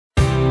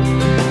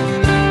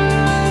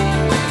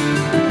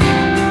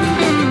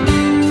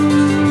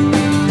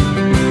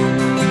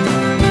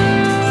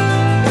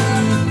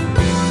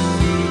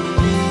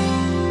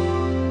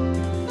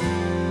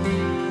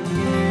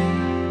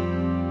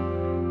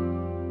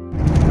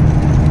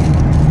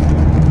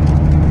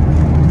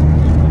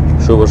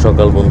শুভ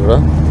সকাল বন্ধুরা,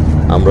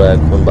 আমরা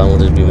এখন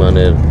বাংলাদেশ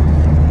বিমানের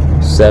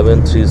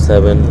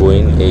 737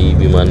 বোয়িং এই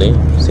বিমানে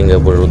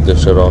সিঙ্গাপুরের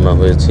উদ্দেশ্যে রওনা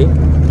হয়েছি।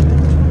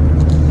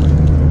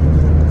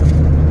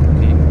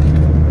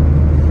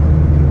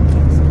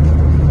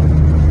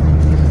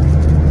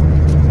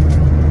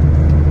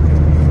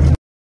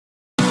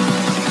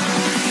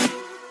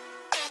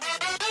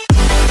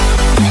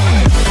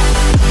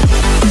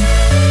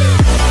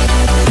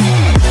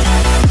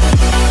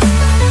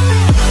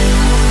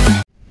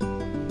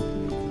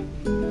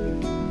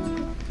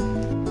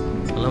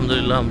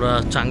 আলহামদুলিল্লাহ আমরা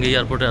চাঙ্গি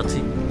এয়ারপোর্টে আছি,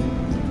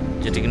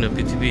 যেটি কিনা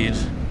পৃথিবীর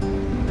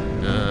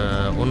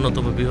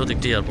অন্যতম বৃহৎ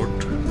একটি এয়ারপোর্ট।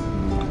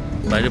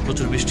 বাইরে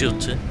প্রচুর বৃষ্টি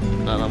হচ্ছে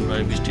আর আমরা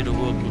এই বৃষ্টির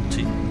উপভোগ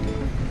করছি।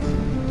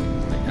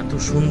 এত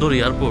সুন্দর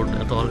এয়ারপোর্ট,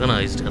 এত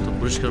অর্গানাইজড, এত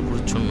পরিষ্কার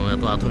পরিচ্ছন্ন,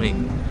 এত আধুনিক,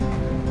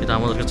 এটা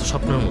আমাদের কাছে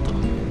স্বপ্নের মতো,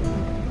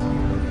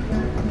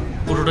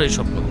 পুরোটাই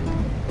স্বপ্ন।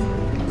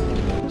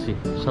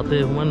 সাথে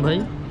হুমায়ুন ভাই,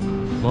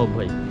 মহব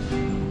ভাই,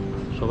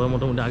 সবাই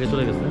মোটামুটি আগে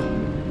চলে গেছে।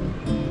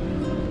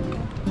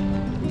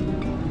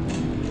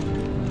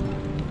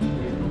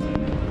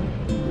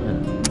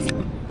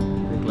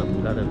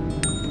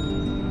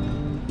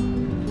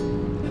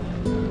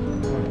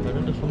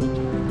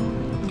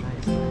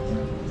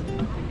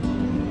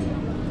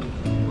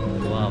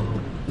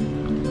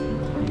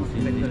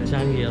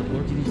 চাঙ্গি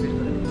এয়ারপোর্ট,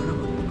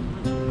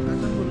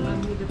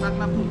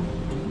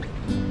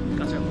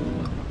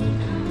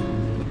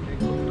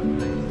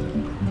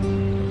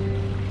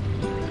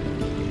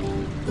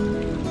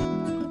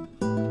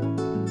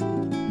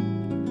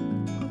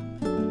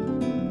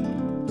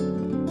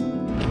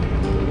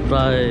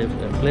 প্রায়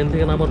প্লেন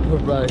থেকে নামার পর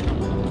প্রায়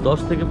 10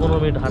 থেকে 15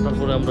 মিনিট হাঁটার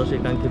পরে আমরা সেই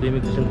কাঙ্ক্ষিত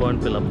ইমিগ্রেশন পয়েন্ট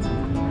পেলাম।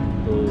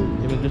 তো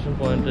ইমিগ্রেশন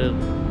পয়েন্টের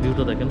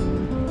ভিউটা দেখেন,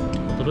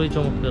 কতটাই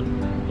চমৎকার,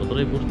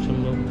 কতটাই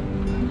পরিচ্ছন্ন,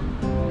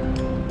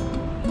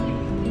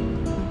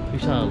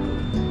 বিশাল।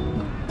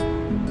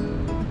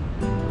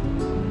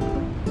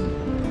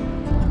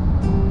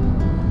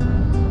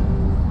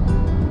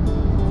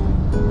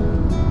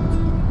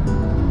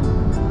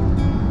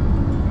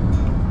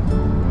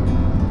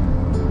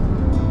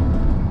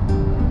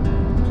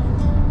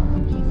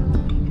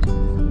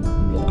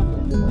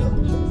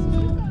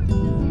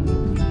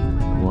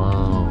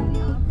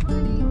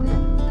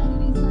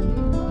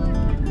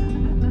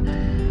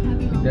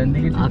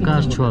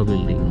 আকাশ ছোঁয়া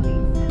বিল্ডিং,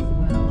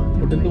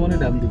 হোটেল তো মানে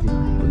ডান দিকে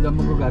ওই যে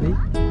আমার গাড়ি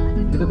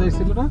এটা তো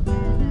এসেছিল না,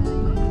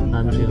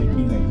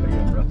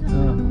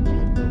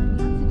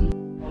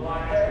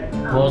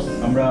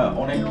 আমরা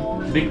অনেক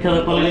বিখ্যাত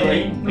কলিল ভাই,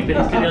 একটা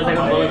হিস্ট্রি আছে,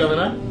 এখন বলা যাবে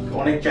না।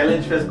 অনেক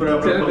চ্যালেঞ্জ ফেস করে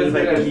আমরা কলিল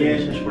ভাইকে নিয়ে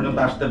শেষ পর্যন্ত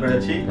আসতে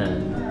পেরেছি।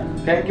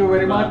 Thank you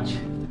very much.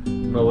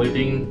 আমরা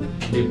ওয়েটিং,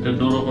 লিফটের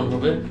ডোর ওপেন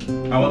হবে।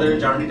 আমাদের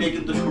জার্নিটাই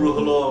কিন্তু শুরু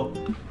হলো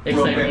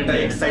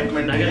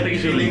এক্সাইটমেন্ট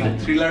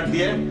থ্রিলার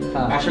দিয়ে।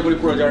 আশা করি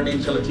পুরো জার্নি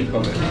ইনশাআল্লাহ ঠিক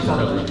হবে।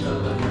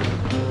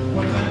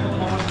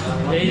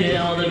 এই যে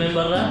আমাদের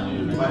মেম্বাররা,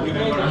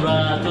 আমরা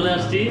চলে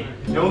আসছি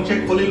এবং সেই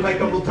খলিল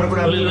ভাইকে উদ্ধার করে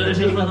খলিল ভাইয়ের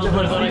শেষ পর্যন্ত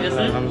উদ্ধার করা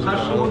গেছে।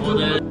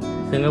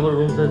 সিঙ্গাপুর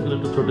রুম সাইজ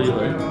একটু ছোটই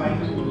হয়,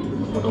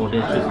 মোটামুটি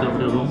 100 স্কয়ার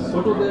ফিটের রুম।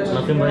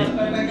 নাসিম ভাই,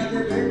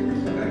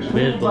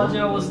 বেশ বাজে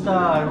অবস্থা,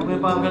 রুমে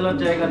পা ফেলার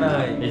জায়গা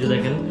নাই। এই যে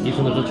দেখেন কি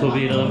সুন্দর একটা ছবি,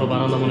 এটা আমরা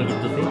বারান্দা মনে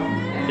করতেছি।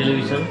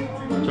 টেলিভিশন,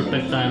 ছোট্ট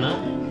একটা আয়না।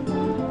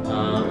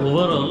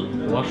 ওভারঅল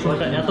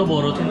ওয়াশরুমটা এত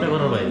বড়, চিন্তা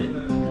করার বাইরে।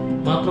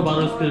 মাত্র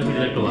 12 স্কয়ার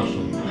ফিটের একটা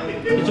ওয়াশরুম,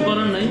 কিছু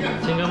করার নাই।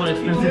 Singapore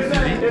expensive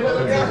city.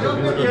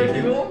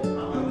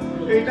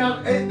 এটা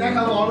এই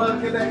দেখালো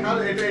অনারকে দেখাল,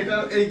 এটা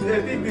এই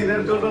 3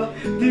 দিনের জন্য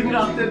 3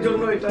 রাতের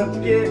জন্য এটা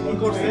আজকে কি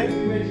করছে।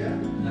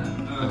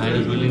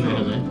 হাইরাইজ বিল্ডিং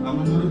দেখা যায়,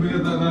 আমার মুরব্বিরা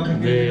দাদা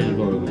বেশ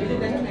বড়।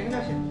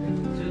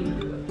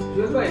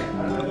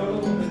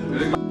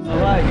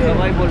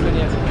 সবাই বলবেন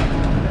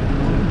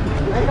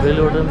রেল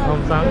হোটেল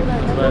থমসাং।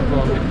 আমরা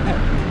এখন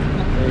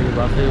এই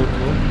বাসে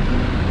উঠবো।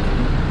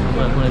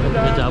 আমরা এখন এখান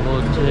থেকে যাবো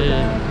হচ্ছে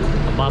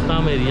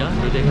বাতাম এরিয়া,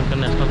 এটা এখানকার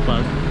ন্যাশনাল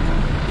পার্ক।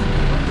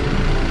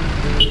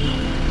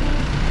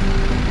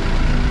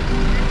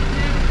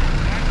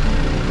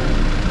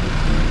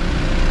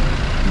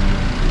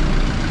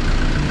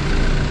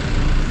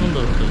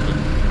 সুন্দর হোটেলটা।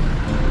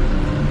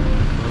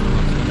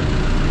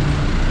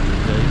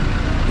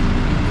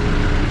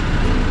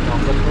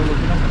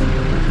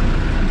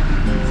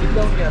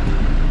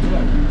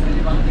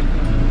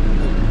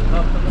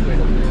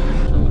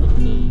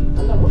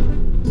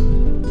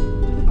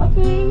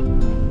 Okay,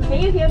 can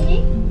you hear me?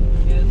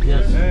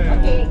 Yes.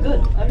 Okay,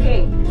 good. Okay,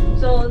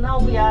 so now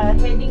we are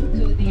heading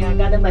to the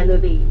Garden by the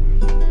Bay,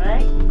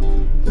 right?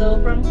 So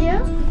from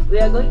here, we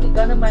are going to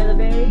Garden by the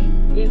Bay.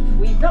 If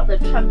without the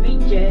traffic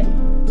jam,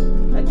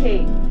 okay,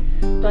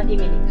 20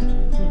 minutes.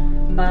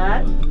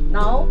 But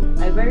now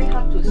I very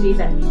hard to say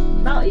that.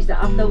 Now is the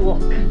after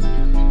walk.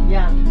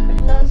 Yeah,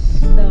 plus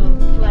the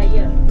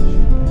flyer.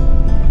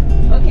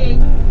 Okay,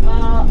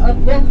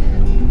 above.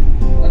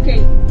 Okay,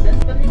 the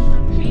Spanish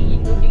country,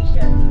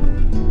 Indonesia.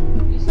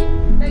 You see,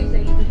 that is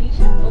the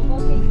Indonesia over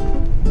here.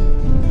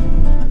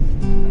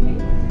 Okay.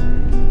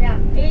 Yeah,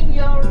 in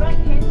your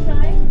right hand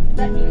side,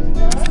 that is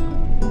the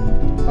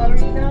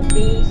Marina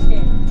Bay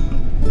Sand,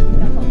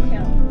 the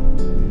hotel.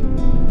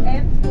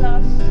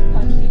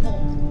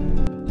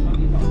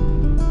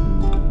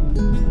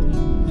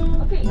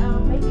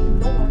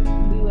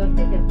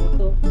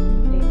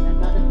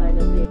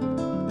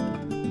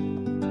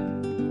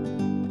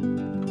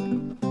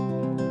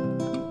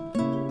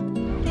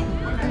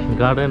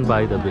 Garden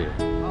by the বে।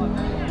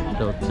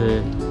 এটা হচ্ছে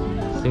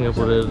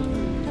সিঙ্গাপুরের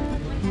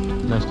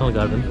national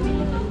garden.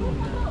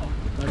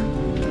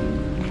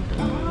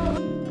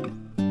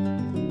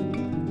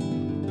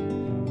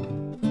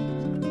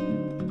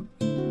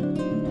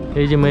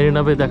 এই যে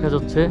মেরিনা বে দেখা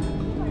যাচ্ছে,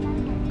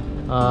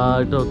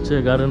 এটা হচ্ছে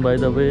গার্ডেন বাই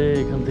দ্য বে।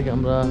 এখান থেকে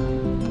আমরা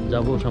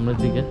যাব সামনের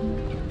দিকে।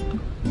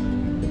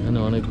 এখানে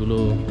অনেকগুলো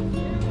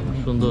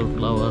সুন্দর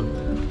ফ্লাওয়ার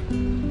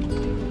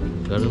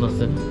গার্ডেন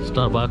আছে,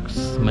 স্টারবাকস,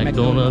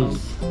 ম্যাকডোনাল্ডস,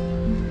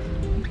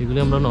 এগুলি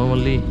আমরা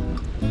নর্মালি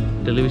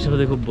টেলিভিশনে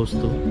দেখে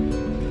অভ্যস্ত।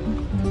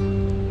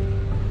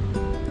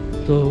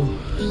 তো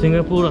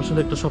সিঙ্গাপুর আসলে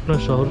একটা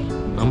স্বপ্নের শহর।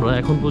 আমরা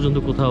এখন পর্যন্ত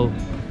কোথাও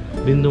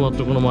বিন্দুমাত্র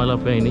কোনো ময়লা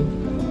পাইনি।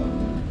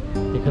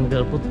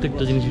 এখানকার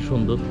প্রত্যেকটা জিনিসই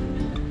সুন্দর।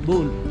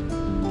 বুল,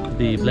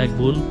 দি ব্ল্যাক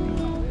বুল।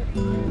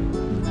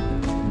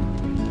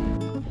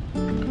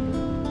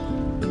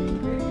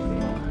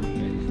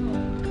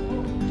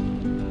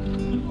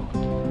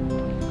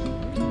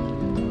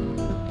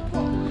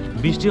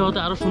 বৃষ্টি হতে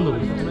আরো সুন্দর,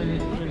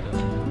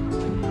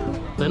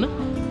 তাই না?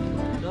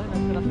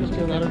 বৃষ্টি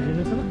হতে আরো ভিড়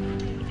হতো না?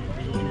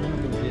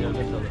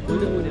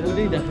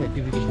 ওইটাই দেখায়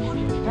টিভিতে।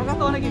 টাকা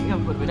তো অনেক ইনকাম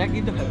করবে, টাকা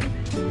কিন্তু খাবে।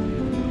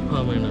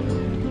 হ্যাঁ, মাইনা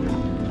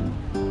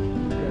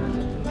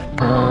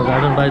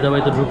গার্ডেন বাই দ্য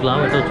বাইতে ঢুকলাম।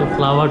 এটা হচ্ছে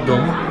ফ্লাওয়ার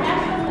ডোম।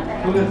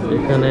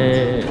 এখানে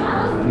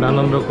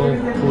নানান রকম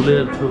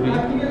ফুলের ছবি,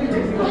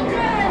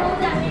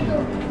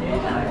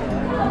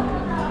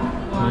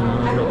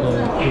 নানান রকম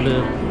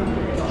ফুলের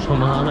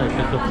সমাহার।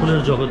 একটা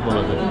ফুলের জগৎ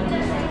বলা যায়।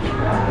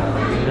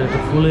 এটা একটা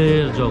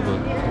ফুলের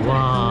জগৎ।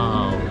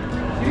 ওয়াও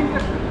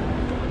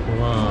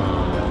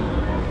ওয়াও,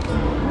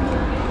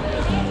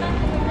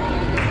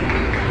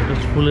 এটা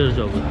ফুলের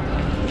জগৎ।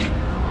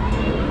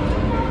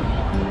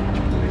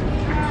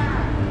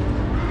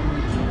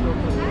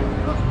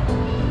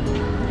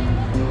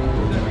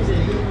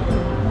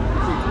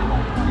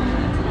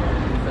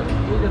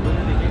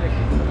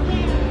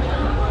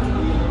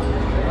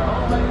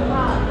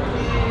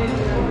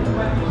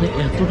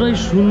 এতটাই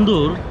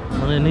সুন্দর,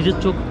 মানে নিজের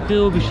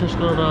চোখকেও বিশ্বাস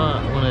করাটা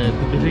মানে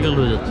খুব ডিফিকাল্ট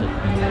হয়ে যাচ্ছে।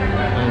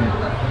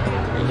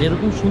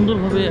 এরকম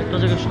সুন্দরভাবে একটা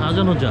জায়গায়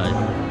সাজানো যায়,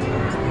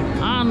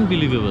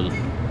 unbelievable,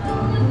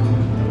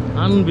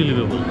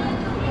 unbelievable.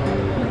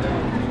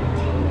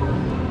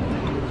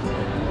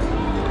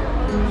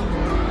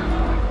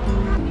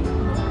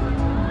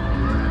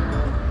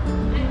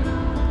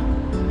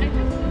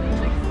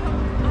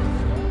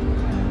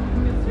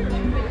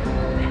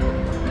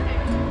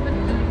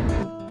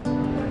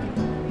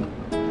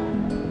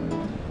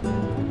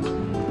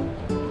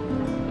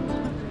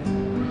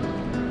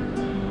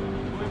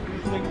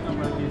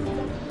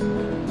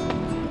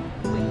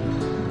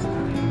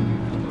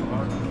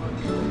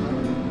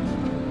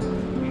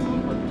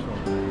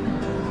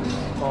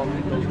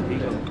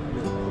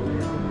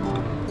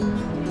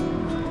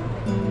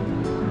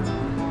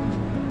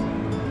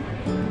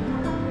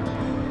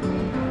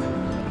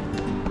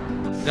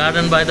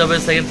 Garden by the বে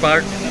সেকেন্ড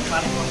পার্ট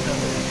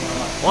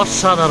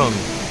অসাধারণ।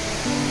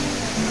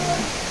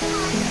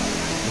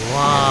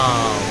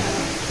 ওয়াও,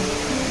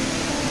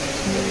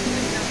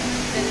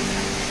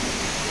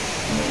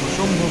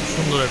 অসম্ভব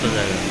সুন্দর একটা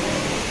জায়গা।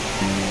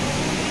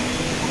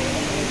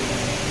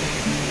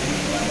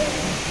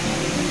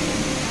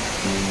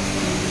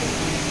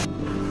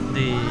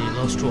 দি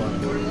লস্ট ওয়ান।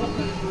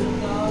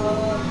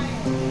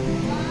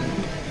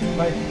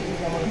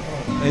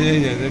 এই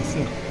যে দেখছো,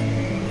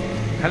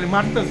 খালি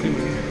মারতেছি।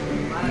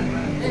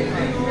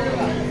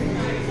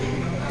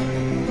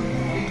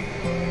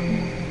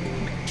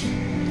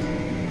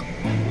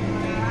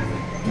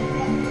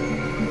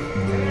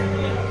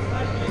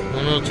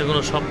 মনে হচ্ছে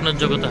কোনো স্বপ্নের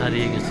জগতে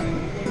হারিয়ে গেছে।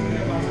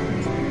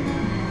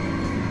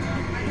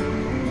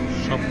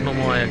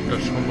 স্বপ্নময় একটা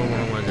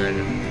সম্ভাবনাময়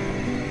জায়গা,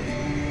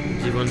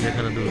 জীবন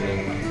যেখানে দুর্গম।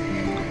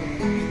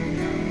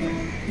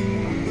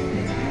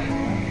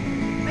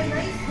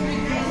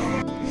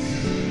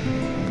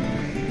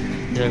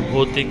 এক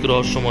ভৌতিক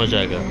রহস্যময়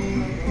জায়গা,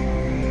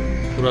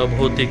 পুরা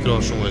ভৌতিক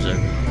রহস্যময়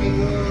জায়গা।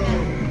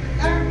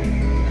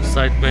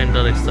 এক্সাইটমেন্ট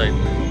আর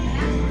এক্সাইটমেন্ট।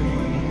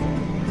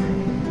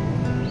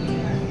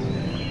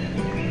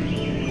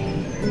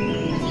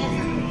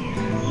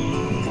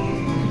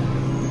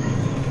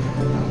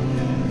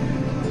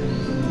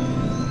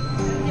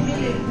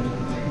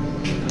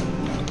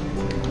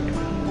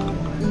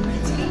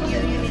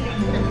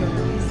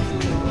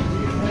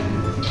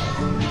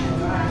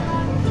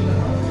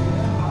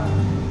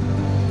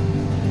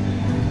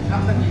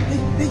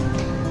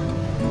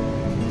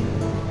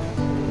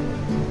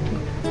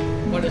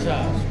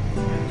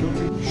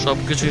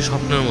 সবকিছুই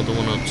স্বপ্নের মতো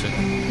মনে হচ্ছে।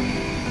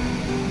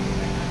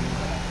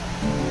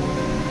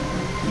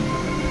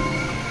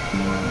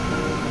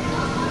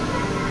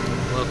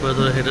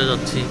 ধরে হেঁটে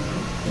যাচ্ছি,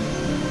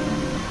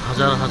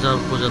 হাজার হাজার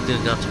প্রজাতির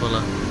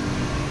গাছপালা,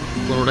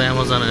 কোনোটা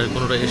অ্যামাজনের,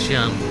 কোনোটা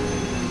এশিয়ান,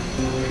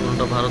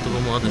 কোনোটা ভারত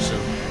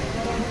উপমহাদেশের।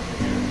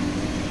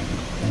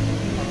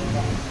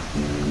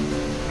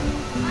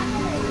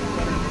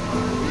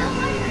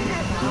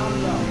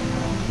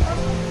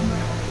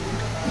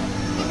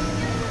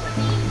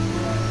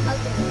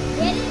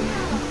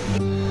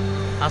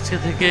 আজকে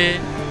থেকে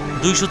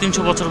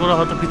 200-300 বছর পরে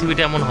হয়তো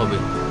পৃথিবীটা এমন হবে,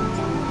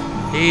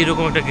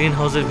 এইরকম একটা গ্রিন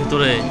হাউসের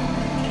ভিতরে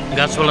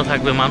গাছপালা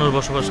থাকবে, মানুষ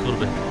বসবাস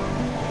করবে।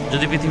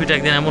 যদি পৃথিবীটা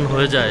একদিন এমন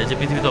হয়ে যায় যে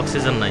পৃথিবীতে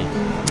অক্সিজেন নাই,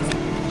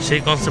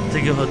 সেই কনসেপ্ট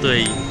থেকে হয়তো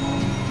এই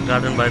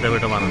গার্ডেন বাই দ্য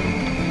বেটা বানানো।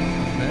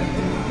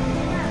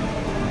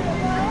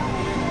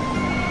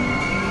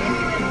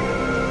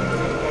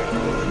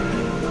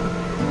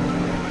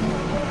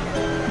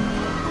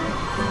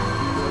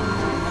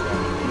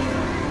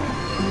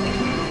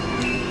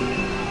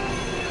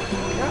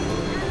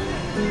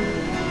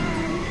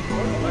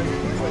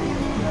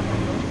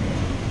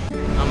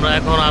 আমরা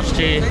এখন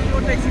আসছি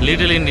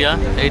লিটল ইন্ডিয়া।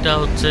 এইটা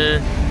হচ্ছে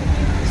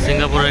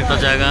সিঙ্গাপুরের একটা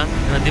জায়গা,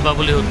 এখানে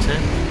দীপাবলি হচ্ছে।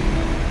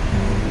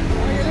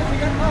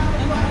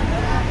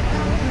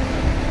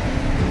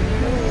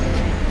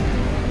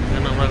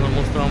 এখানে আমরা এখন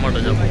মোস্তফা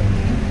মাঠে যাবো।